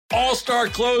All-star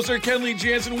closer Kenley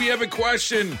Jansen, we have a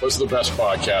question. What's the best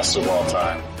podcast of all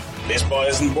time? Baseball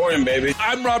isn't boring, baby.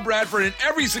 I'm Rob Bradford, and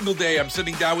every single day I'm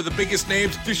sitting down with the biggest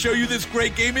names to show you this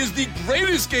great game is the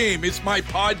greatest game. It's my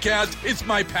podcast. It's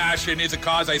my passion. It's a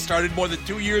cause I started more than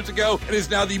 2 years ago and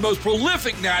is now the most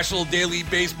prolific national daily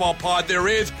baseball pod there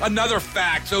is. Another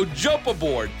fact. So jump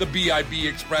aboard the BIB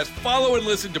Express. Follow and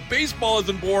listen to Baseball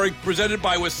Isn't Boring, presented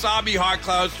by Wasabi Hot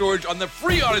Cloud Storage on the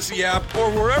free Odyssey app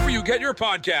or wherever you get your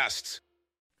podcasts.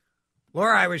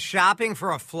 Laura, I was shopping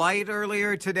for a flight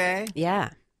earlier today.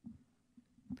 Yeah.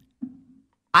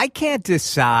 I can't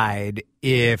decide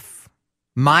if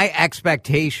my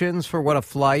expectations for what a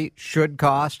flight should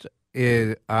cost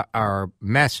are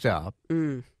messed up.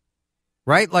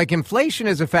 Right? Like, inflation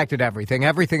has affected everything.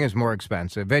 Everything is more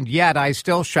expensive. And yet I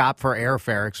still shop for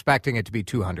airfare expecting it to be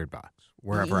 $200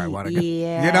 wherever I want to go.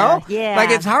 Yeah. You know? Yeah. Like,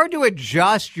 it's hard to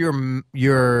adjust your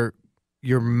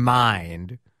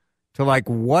mind to, like,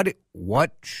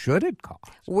 what should it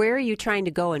cost? Where are you trying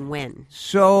to go and when?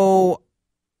 So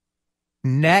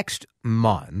next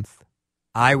month,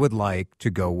 I would like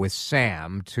to go with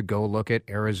Sam to go look at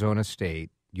Arizona State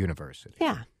University.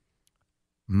 Yeah.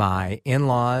 My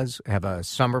in-laws have a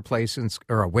summer place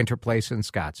or a winter place in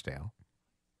Scottsdale,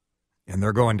 and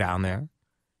they're going down there.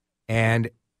 And,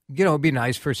 you know, it'd be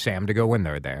nice for Sam to go when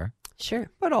they're there. Sure.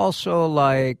 But also,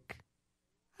 like,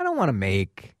 I don't want to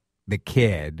make the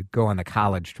kid go on the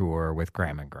college tour with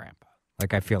Grandma and Grandpa.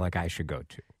 Like, I feel like I should go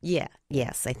too. Yeah.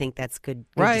 Yes, I think that's good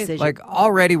Right. decision. Like,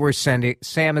 already we're sending,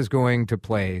 Sam is going to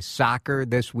play soccer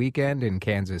this weekend in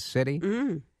Kansas City.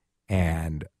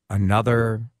 And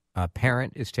another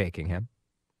parent is taking him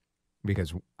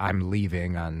because I'm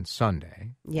leaving on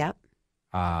Sunday. Yep.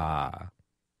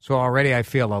 So already I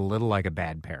feel a little like a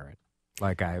bad parent.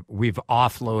 Like, we've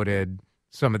offloaded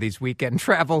some of these weekend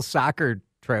travel soccer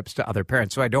trips to other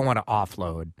parents. So I don't want to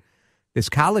offload this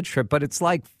college trip, but it's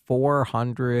like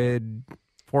 $400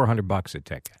 a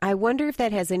ticket. I wonder if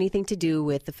that has anything to do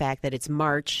with the fact that it's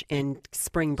March and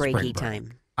spring breaky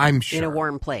time. I'm sure. In a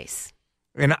warm place.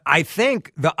 And I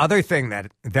think the other thing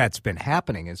that's been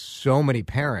happening is so many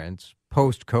parents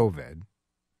post-COVID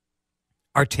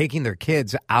are taking their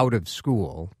kids out of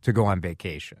school to go on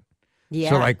vacation.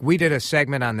 Yeah. So, like, we did a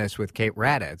segment on this with Kate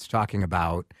Raditz talking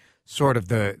about sort of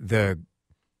the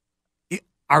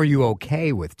are you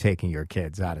okay with taking your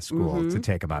kids out of school to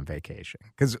take them on vacation?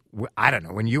 Because, I don't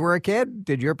know, when you were a kid,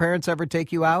 did your parents ever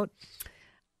take you out?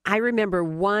 I remember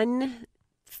one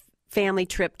family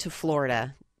trip to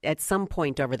Florida at some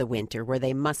point over the winter where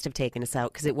they must have taken us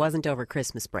out because it wasn't over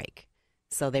Christmas break.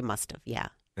 So they must have, yeah.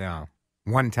 Yeah.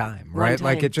 One time, right? One time,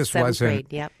 like, it just 7th wasn't. grade,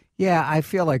 yep. Yeah, I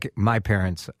feel like my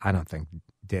parents, I don't think,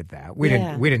 did that. We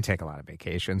didn't take a lot of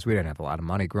vacations. We didn't have a lot of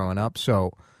money growing up.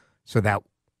 So that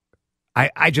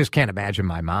I just can't imagine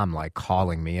my mom, like,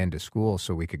 calling me into school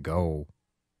so we could go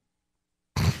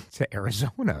to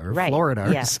Arizona or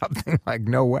Florida or something. Like,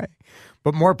 no way.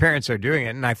 But more parents are doing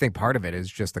it, and I think part of it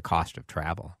is just the cost of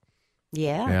travel.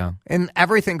 Yeah. Yeah. And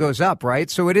everything goes up, right?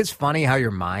 So it is funny how your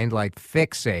mind, like,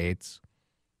 fixates.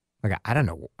 Like, I don't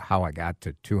know how I got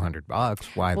to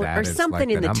 $200. Why that or is something like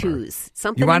the in the number. twos.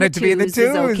 Something You want in it the to be in the twos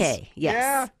is twos. okay.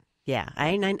 Yes. Yeah.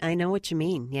 I know what you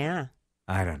mean. Yeah.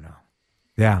 I don't know.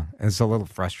 Yeah, it's a little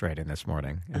frustrating this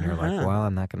morning. And you're like, well,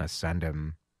 I'm not going to send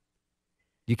him.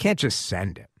 You can't just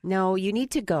send him. No, you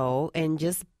need to go and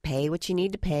just pay what you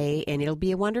need to pay, and it'll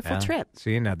be a wonderful trip.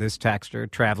 See, now this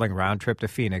texter, traveling round trip to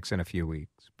Phoenix in a few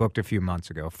weeks, booked a few months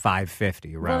ago,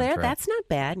 $550 round trip. That's not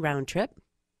bad, round trip.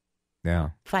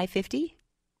 Yeah. $550?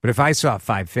 But if I saw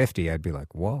 $550, I'd be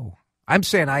like, whoa. I'm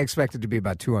saying I expect it to be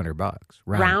about $200.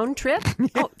 Round trip?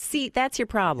 Oh, see, that's your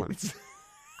problem.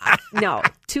 No,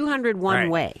 200 one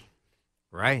way.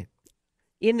 Right.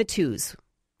 In the twos.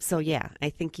 So, yeah, I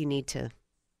think you need to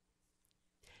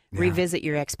revisit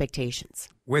your expectations.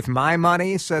 With my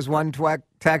money, says one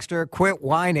texter, quit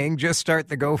whining, just start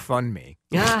the GoFundMe.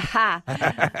 Aha.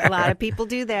 A lot of people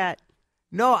do that.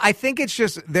 No, I think it's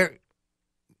just there.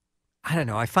 I don't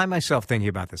know. I find myself thinking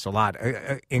about this a lot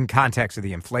in context of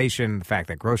the inflation, the fact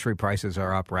that grocery prices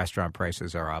are up, restaurant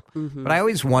prices are up. Mm-hmm. But I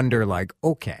always wonder, like,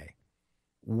 okay,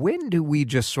 when do we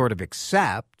just sort of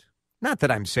accept, not that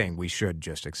I'm saying we should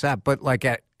just accept, but like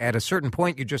at a certain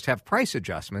point, you just have price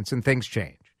adjustments and things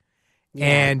change. Yeah.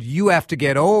 And you have to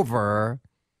get over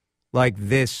like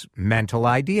this mental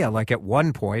idea. Like at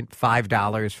one point,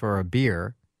 $5 for a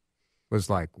beer was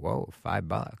like, whoa,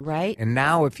 $5. Right. And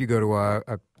now if you go to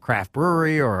a craft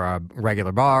brewery or a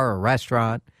regular bar or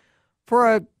restaurant,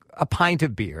 for a pint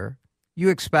of beer, you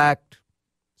expect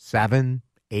 $7,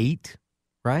 $8,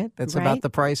 right? That's about the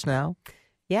price now.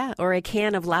 Yeah, or a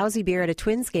can of lousy beer at a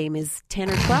Twins game is 10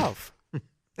 or 12.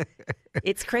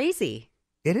 It's crazy.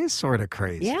 It is sort of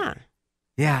crazy. Yeah.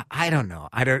 Yeah, I don't know.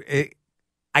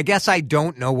 I guess I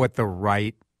don't know what the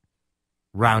right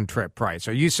round trip price.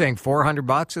 Are you saying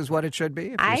 $400 is what it should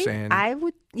be? I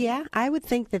would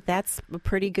think that that's a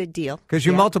pretty good deal. Because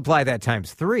you multiply that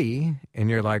times 3, and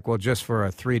you're like, well, just for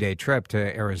a 3-day trip to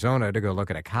Arizona to go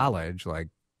look at a college, like,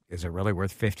 is it really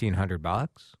worth $1,500?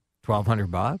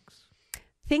 $1,200?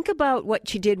 Think about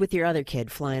what you did with your other kid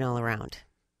flying all around.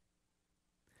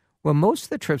 Well, most of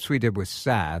the trips we did with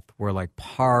Seth were like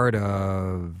part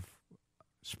of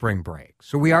spring break.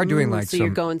 So we are doing So you're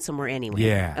going somewhere anyway.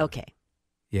 Yeah. Okay.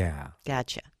 Yeah.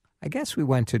 Gotcha. I guess we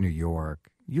went to New York.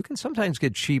 You can sometimes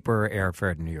get cheaper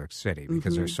airfare to New York City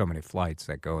because there's so many flights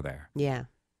that go there. Yeah.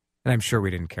 And I'm sure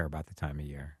we didn't care about the time of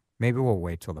year. Maybe we'll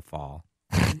wait till the fall.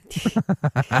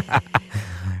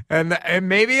 and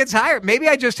maybe it's higher. Maybe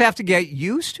I just have to get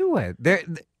used to it.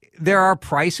 There are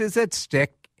prices that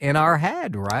stick in our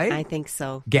head, right? I think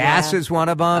so. Gas is one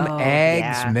of them. Eggs,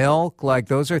 yeah. milk, like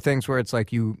those are things where it's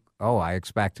like I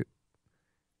expect.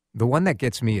 The one that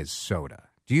gets me is soda.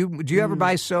 Do you ever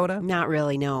buy soda? Not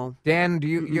really, no. Dan,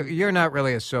 you're not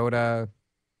really a soda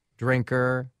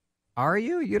drinker, are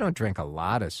you? You don't drink a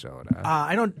lot of soda.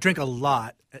 I don't drink a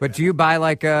lot. But do you buy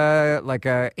like a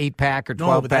 8-pack or 12-pack?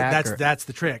 No, but that's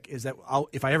the trick. Is that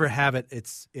if I ever have it,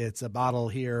 it's a bottle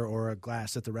here or a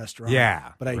glass at the restaurant.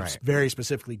 Yeah, but I very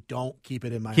specifically don't keep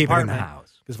it in my apartment. Keep it in the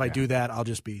house. Because if I do that, I'll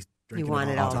just be drinking. You want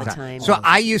it all the time. So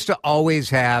I used to always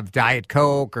have Diet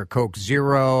Coke or Coke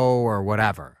Zero or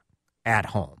whatever at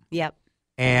home. Yep.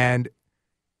 And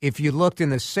if you looked in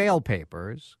the sale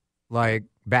papers, like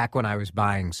back when I was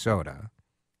buying soda,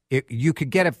 you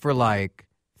could get it for like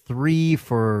 3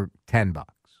 for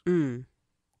 $10.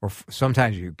 Or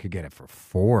sometimes you could get it for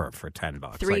 4 for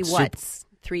 $10. 3 like what?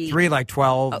 3 like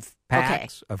 12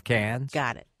 packs of cans.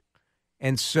 Got it.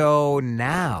 And so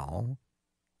now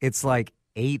it's like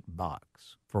 $8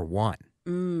 for one.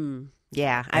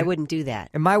 Yeah, I wouldn't do that.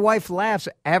 And my wife laughs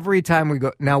every time we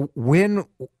go. Now, when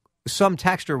some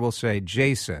texter will say,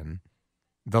 Jason,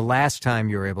 the last time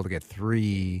you were able to get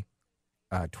 3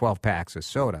 12 packs of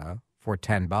soda for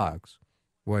 $10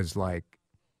 was like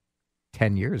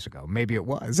 10 years ago. Maybe it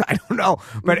was. I don't know.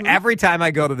 But every time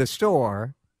I go to the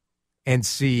store and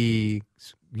see,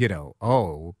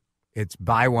 it's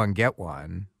buy one, get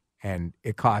one, and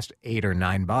it costs $8 or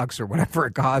 $9 or whatever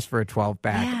it costs for a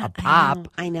 12-pack a pop.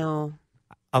 I know.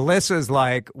 Alyssa's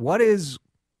like, what is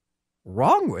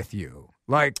wrong with you?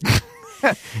 Like,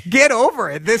 get over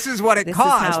it. This is what it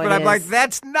costs. But I'm like,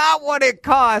 that's not what it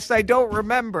costs. I don't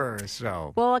remember.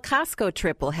 So, well, a Costco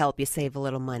trip will help you save a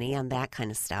little money on that kind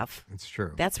of stuff. It's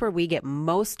true. That's where we get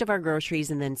most of our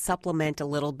groceries and then supplement a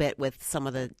little bit with some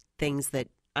of the things that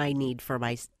I need for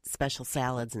my special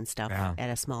salads and stuff at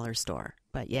a smaller store.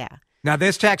 But yeah. Now,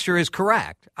 this texture is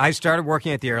correct. I started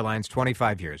working at the airlines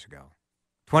 25 years ago.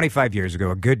 25 years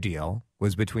ago, a good deal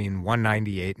was between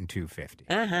 $198 and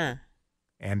 $250.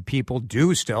 And people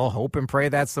do still hope and pray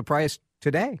that's the price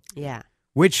today. Yeah.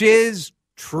 Which is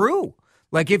true.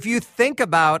 Like, if you think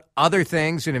about other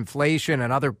things and inflation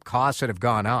and other costs that have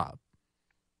gone up,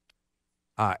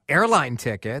 airline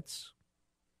tickets,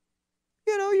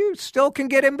 you still can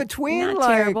get in between. Not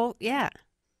terrible. Yeah.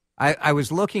 I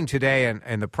was looking today,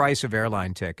 and the price of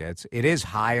airline tickets, it is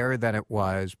higher than it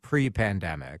was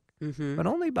pre-pandemic, but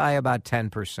only by about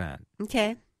 10%.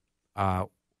 Okay.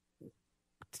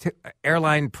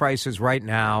 Airline prices right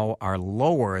now are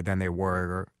lower than they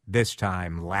were this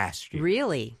time last year.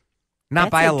 Really?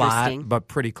 Not by a lot, but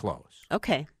pretty close.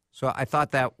 Okay. So I thought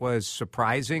that was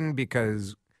surprising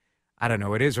because, I don't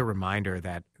know, it is a reminder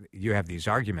that you have these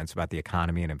arguments about the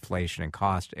economy and inflation and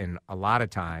cost, and a lot of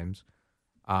times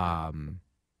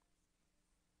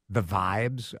the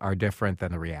vibes are different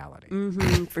than the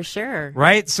reality. For sure.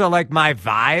 Right? So, like, my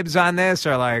vibes on this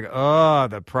are like, oh,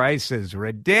 the price is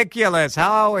ridiculous.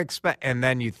 How and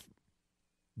then you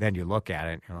look at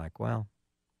it and you're like, well,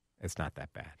 it's not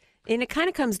that bad. And it kind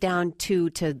of comes down to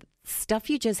stuff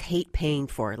you just hate paying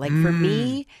for. Like, for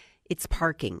me, it's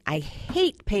parking. I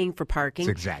hate paying for parking.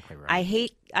 That's exactly right. I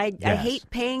hate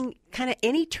paying kind of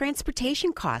any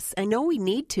transportation costs. I know we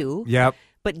need to. Yep.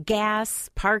 But gas,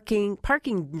 parking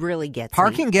really gets me.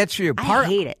 Parking gets you. I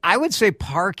hate it. I would say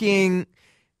parking,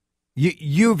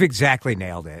 you've exactly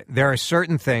nailed it. There are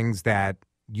certain things that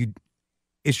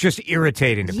it's just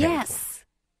irritating to pay for.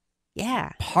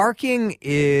 Yeah. Parking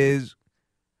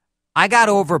I got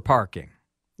over parking.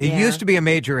 It used to be a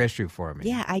major issue for me.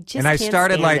 Yeah, I And I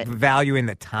started valuing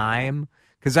the time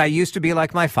because I used to be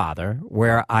like my father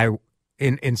where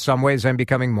in some ways I'm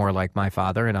becoming more like my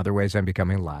father. In other ways I'm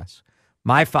becoming less.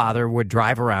 My father would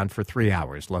drive around for 3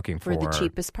 hours looking for the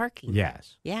cheapest parking.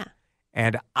 Yes. Yeah.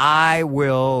 And I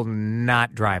will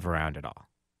not drive around at all.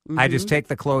 Mm-hmm. I just take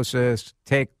the closest,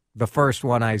 take the first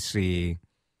one I see.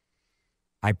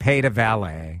 I paid a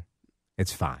valet.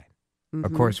 It's fine. Mm-hmm.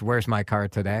 Of course, where's my car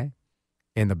today?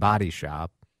 In the body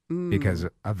shop because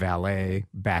a valet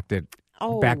backed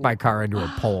my car into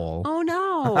a pole. Oh,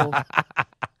 no.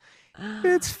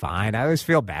 It's fine. I always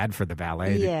feel bad for the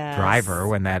valet driver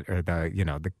when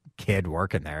the kid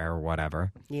working there or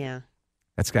whatever. Yeah.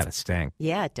 That's got to stink.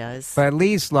 Yeah, it does. But at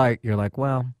least, you're like,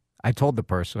 well, I told the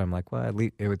person, I'm like, well, at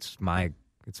least it's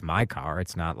my car.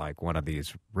 It's not like one of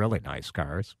these really nice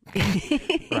cars,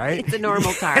 right? It's a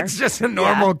normal car. It's just a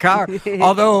normal car.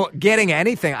 Although getting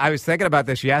anything, I was thinking about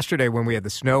this yesterday when we had the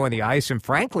snow and the ice, and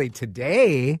frankly,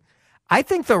 today, I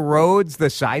think the roads, the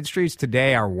side streets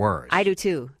today are worse. I do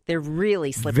too. They're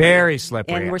really slippery. Very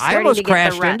slippery. And we're I starting almost to get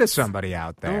crashed the ruts. into somebody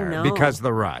out there no. because of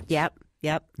the ruts. Yep.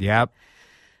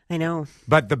 I know.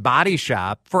 But the body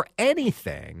shop, for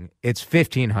anything, it's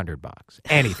 $1,500.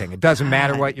 Anything. It doesn't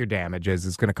matter what your damage is.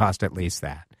 It's going to cost at least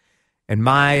that. And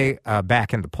my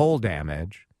back in the pole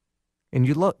damage, and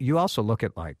you also look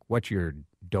at what your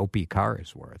dopey car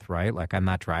is worth, right? Like I'm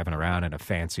not driving around in a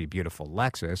fancy, beautiful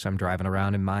Lexus. I'm driving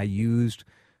around in my used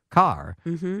car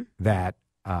that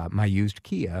my used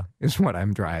Kia is what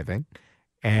I'm driving.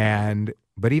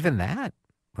 But even that,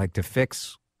 to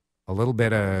fix a little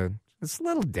bit of this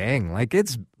little ding,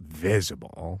 it's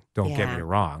visible. Don't get me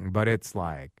wrong, but it's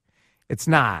it's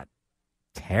not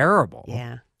terrible.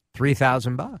 Yeah.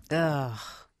 $3,000. Ugh.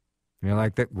 You're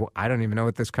like that. Well, I don't even know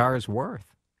what this car is worth.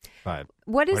 But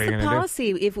what is the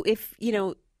policy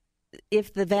do?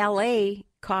 if the valet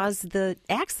caused the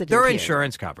accident? Their here?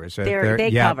 insurance covers it.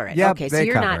 They cover it. Yep, okay, so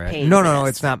you're not paying. No,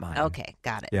 it's not mine. Okay,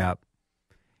 got it. Yep.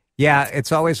 Yeah,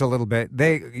 it's always a little bit.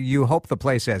 You hope the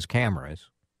place has cameras.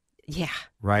 Yeah.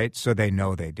 Right? So they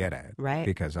know they did it. Right.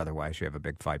 Because otherwise you have a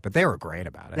big fight. But they were great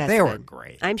about it. That's they good. were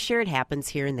great. I'm sure it happens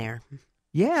here and there.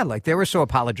 Yeah, they were so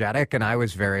apologetic, and I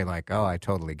was very oh, I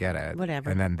totally get it. Whatever.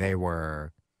 And then they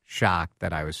were shocked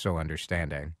that I was so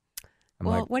understanding.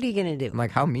 Well, what are you going to do? I'm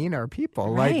like, how mean are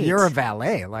people? Right. You're a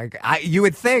valet. You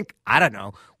would think, I don't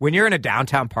know, when you're in a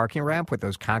downtown parking ramp with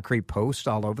those concrete posts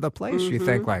all over the place, you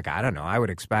think, I don't know, I would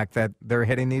expect that they're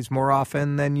hitting these more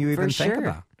often than you even think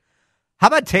about. How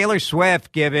about Taylor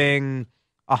Swift giving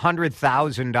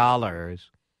 $100,000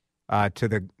 to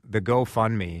the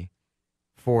GoFundMe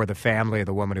for the family of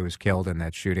the woman who was killed in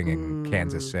that shooting in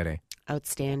Kansas City?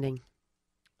 Outstanding.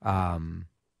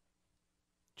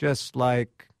 Just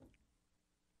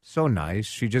so nice.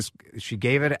 She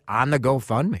gave it on the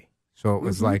GoFundMe. So it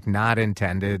was not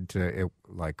intended to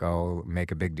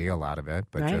make a big deal out of it,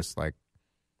 but just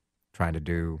trying to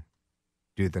do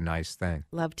the nice thing.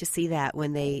 Love to see that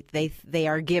when they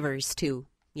are givers too,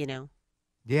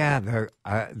 Yeah,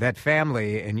 that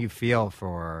family, and you feel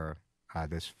for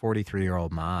this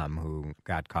 43-year-old mom who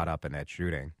got caught up in that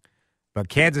shooting. But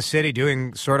Kansas City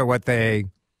doing sort of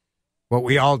what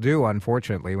we all do,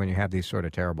 unfortunately, when you have these sort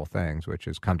of terrible things, which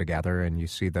is come together and you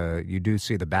do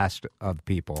see the best of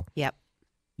people. Yep.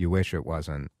 You wish it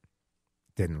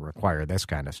didn't require this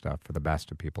kind of stuff for the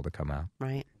best of people to come out.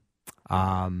 Right.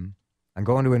 I'm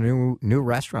going to a new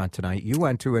restaurant tonight. You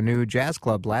went to a new jazz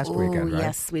club last weekend, right?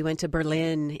 Yes, we went to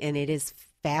Berlin, and it is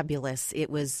fabulous. It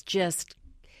was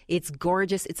it's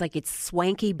gorgeous. It's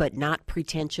swanky but not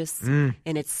pretentious, and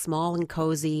it's small and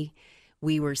cozy.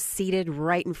 We were seated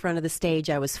right in front of the stage.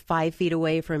 I was 5 feet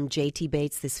away from J.T.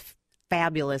 Bates, this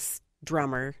fabulous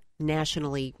drummer,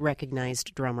 nationally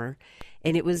recognized drummer,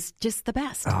 and it was just the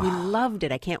best. We loved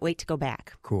it. I can't wait to go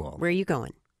back. Cool. Where are you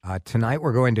going? Tonight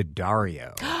we're going to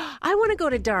Dario. I want to go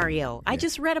to Dario. I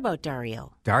just read about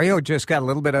Dario. Dario just got a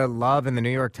little bit of love in the New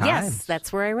York Times. Yes,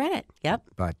 that's where I read it. Yep.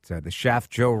 But the chef,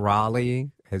 Joe Raleigh,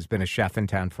 has been a chef in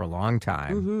town for a long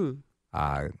time.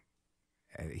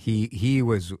 He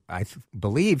was, I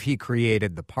believe he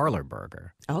created the Parlor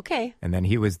Burger. Okay. And then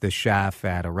he was the chef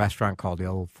at a restaurant called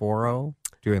Il Foro,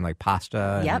 doing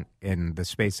pasta in the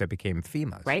space that became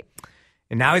FEMA's. Right.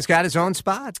 And now he's got his own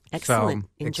spot. Excellent. So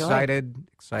Enjoy.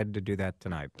 excited to do that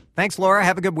tonight. Thanks, Laura.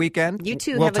 Have a good weekend. You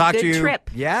too. We'll have talk a good to you, trip.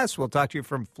 Yes, we'll talk to you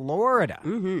from Florida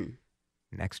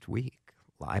next week,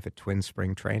 live at Twin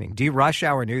Spring Training.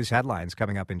 DeRush-Hour news headlines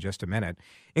coming up in just a minute,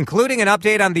 including an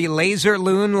update on the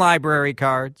laser-loon library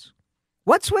cards.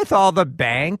 What's with all the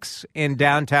banks in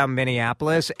downtown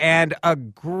Minneapolis, and a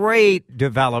great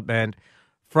development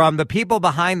from the people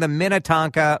behind the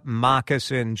Minnetonka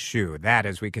moccasin shoe. That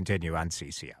as we continue on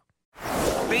CCO.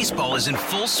 Baseball is in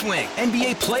full swing.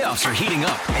 NBA playoffs are heating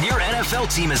up, and your NFL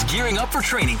team is gearing up for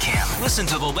training camp. Listen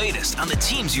to the latest on the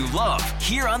teams you love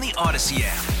here on the Odyssey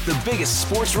app. The biggest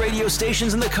sports radio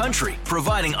stations in the country,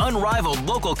 providing unrivaled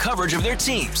local coverage of their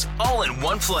teams, all in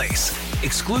one place.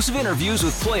 Exclusive interviews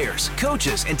with players,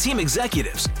 coaches, and team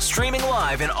executives, streaming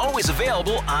live and always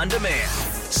available on demand.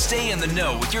 Stay in the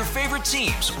know with your favorite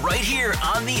teams right here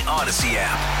on the Odyssey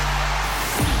app.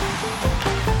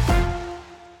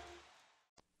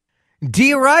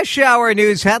 DeRush-Hour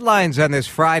news headlines on this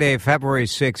Friday, February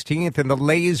 16th, and the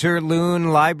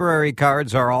laser-loon library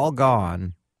cards are all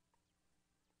gone.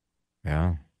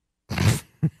 Yeah.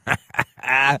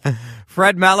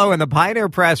 Fred Mello in the Pioneer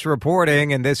Press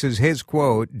reporting, and this is his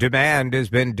quote, "Demand has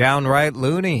been downright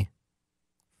loony."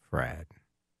 Fred,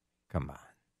 come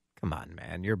on,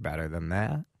 man, you're better than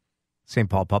that. St.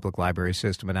 Paul Public Library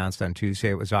System announced on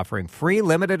Tuesday it was offering free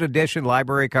limited edition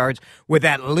library cards with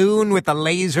that loon with the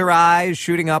laser eyes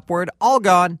shooting upward. All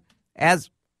gone.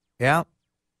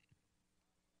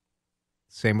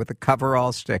 Same with the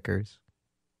coverall stickers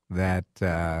that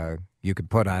you could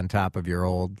put on top of your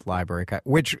old library card,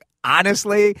 which,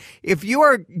 honestly, if you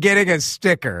are getting a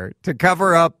sticker to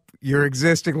cover up your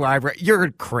existing library, you're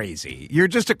crazy. You're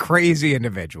just a crazy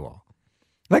individual.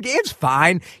 Like, it's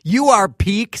fine. You are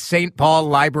peak St. Paul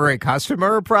Library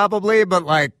customer, probably, but,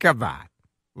 like, come on.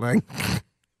 Like,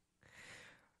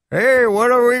 hey,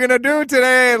 what are we going to do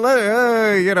today?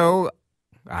 I'm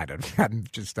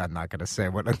not going to say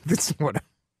what.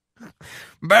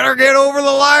 Better get over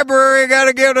the library. Got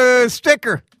to get a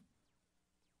sticker.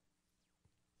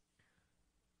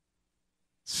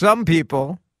 Some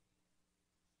people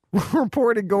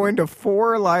reported going to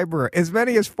as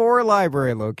many as four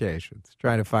library locations,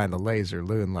 trying to find the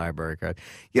laser-loon library card.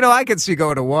 I could see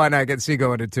going to one, I could see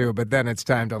going to two, but then it's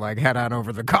time to, like, head on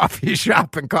over to the coffee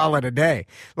shop and call it a day.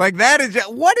 Like, that is,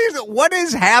 what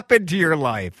has happened to your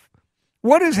life?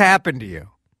 What has happened to you?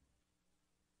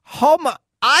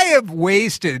 I have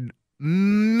wasted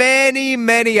many,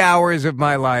 many hours of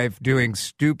my life doing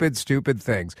stupid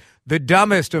things. The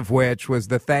dumbest of which was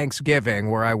the Thanksgiving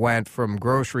where I went from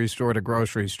grocery store to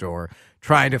grocery store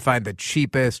trying to find the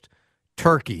cheapest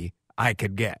turkey I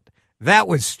could get. That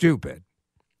was stupid.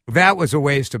 That was a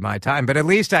waste of my time, but at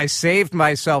least I saved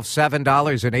myself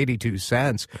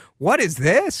 $7.82. What is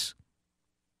this?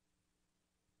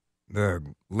 The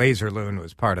laser-loon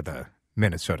was part of the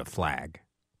Minnesota flag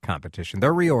competition.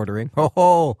 They're reordering.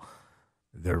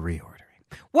 They're reordering.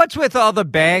 What's with all the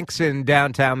banks in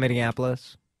downtown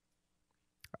Minneapolis?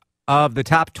 Of the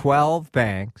top 12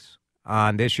 banks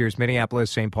on this year's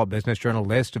Minneapolis-St. Paul Business Journal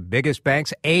list of biggest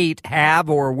banks, 8 have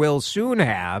or will soon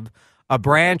have a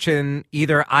branch in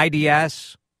either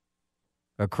IDS,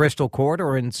 a Crystal Court,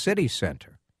 or in City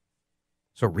Center.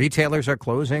 So retailers are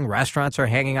closing, restaurants are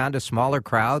hanging on to smaller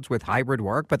crowds with hybrid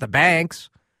work, but the banks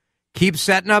keep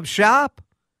setting up shop.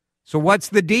 So what's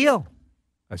the deal?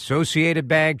 Associated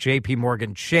Bank, J.P.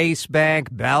 Morgan Chase Bank,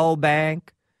 Bell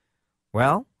Bank.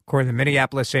 Well, according to the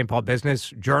Minneapolis-St. Paul Business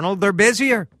Journal, they're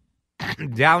busier.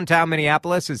 Downtown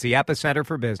Minneapolis is the epicenter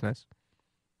for business.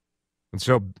 And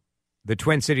so the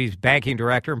Twin Cities banking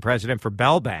director and president for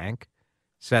Bell Bank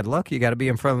said, look, you got to be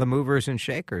in front of the movers and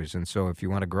shakers. And so if you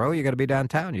want to grow, you got to be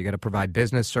downtown. You got to provide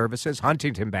business services.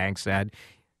 Huntington Bank said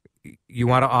you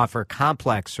want to offer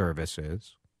complex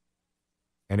services.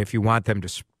 And if you want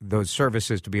those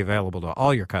services to be available to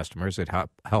all your customers, it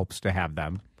helps to have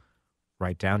them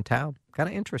right downtown. Kind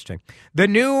of interesting. The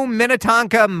new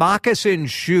Minnetonka moccasin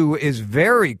shoe is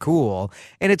very cool,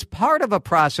 and it's part of a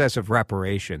process of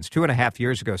reparations. 2.5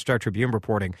 years ago, Star Tribune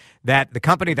reporting that the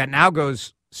company that now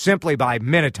goes simply by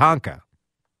Minnetonka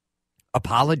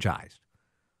apologized.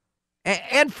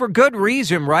 And for good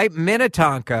reason, right?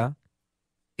 Minnetonka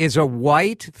is a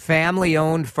white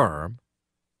family-owned firm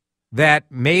that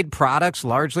made products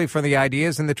largely from the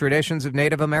ideas and the traditions of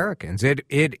Native Americans. It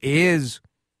is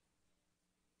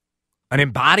an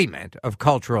embodiment of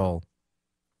cultural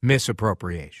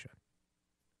misappropriation.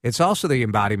 It's also the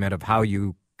embodiment of how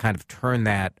you kind of turn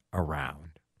that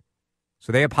around.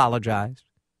 So they apologized.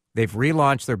 They've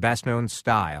relaunched their best-known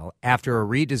style after a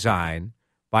redesign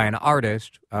by an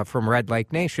artist from Red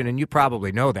Lake Nation, and you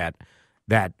probably know that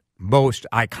most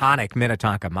iconic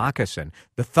Minnetonka moccasin,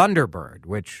 the Thunderbird,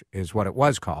 which is what it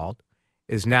was called,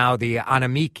 is now the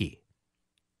Anamiki.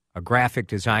 A graphic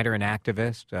designer and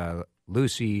activist,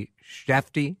 Lucy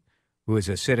Shefty, who is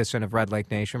a citizen of Red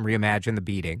Lake Nation, reimagined the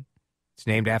beating. It's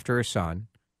named after her son.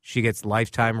 She gets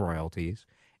lifetime royalties.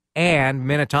 And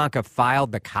Minnetonka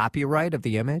filed the copyright of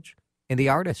the image in the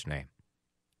artist's name.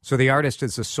 So the artist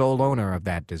is the sole owner of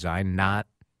that design, not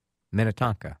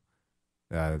Minnetonka.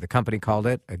 The company called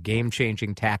it a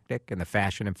game-changing tactic in the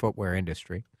fashion and footwear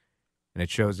industry. And it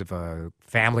shows if a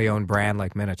family-owned brand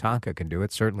like Minnetonka can do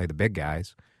it, certainly the big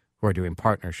guys who are doing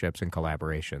partnerships and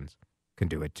collaborations can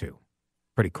do it too.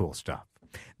 Pretty cool stuff.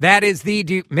 That is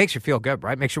makes you feel good,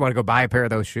 right? Makes you want to go buy a pair of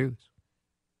those shoes.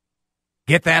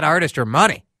 Get that artist her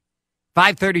money.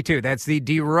 5:32, that's the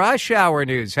DeRush-Hour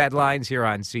news headlines here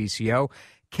on CCO.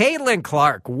 Caitlin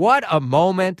Clark, what a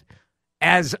moment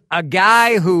as a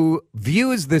guy who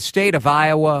views the state of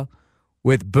Iowa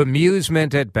with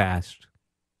bemusement at best,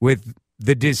 with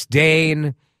the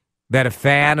disdain that a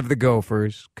fan of the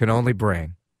Gophers can only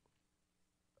bring.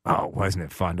 Oh, wasn't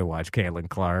it fun to watch Caitlin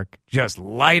Clark just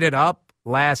light it up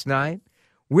last night?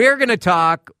 We're going to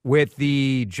talk with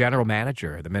the general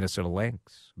manager of the Minnesota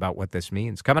Lynx about what this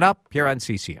means. Coming up here on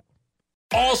CCO.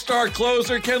 All-star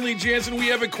closer Kenley Jansen, we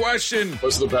have a question.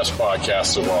 What's the best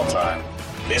podcast of all time?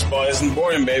 Baseball isn't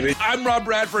boring, baby. I'm Rob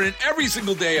Bradford, and every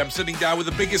single day I'm sitting down with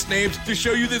the biggest names to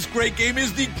show you this great game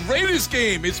is the greatest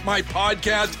game. It's my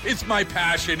podcast. It's my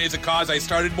passion. It's a cause I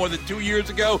started more than 2 years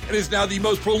ago and is now the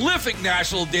most prolific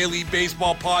national daily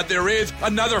baseball pod there is.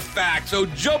 Another fact, so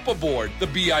jump aboard the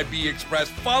BIB Express.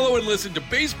 Follow and listen to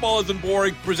Baseball Isn't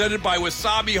Boring, presented by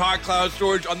Wasabi Hot Cloud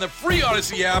Storage on the free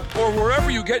Odyssey app or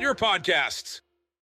wherever you get your podcasts.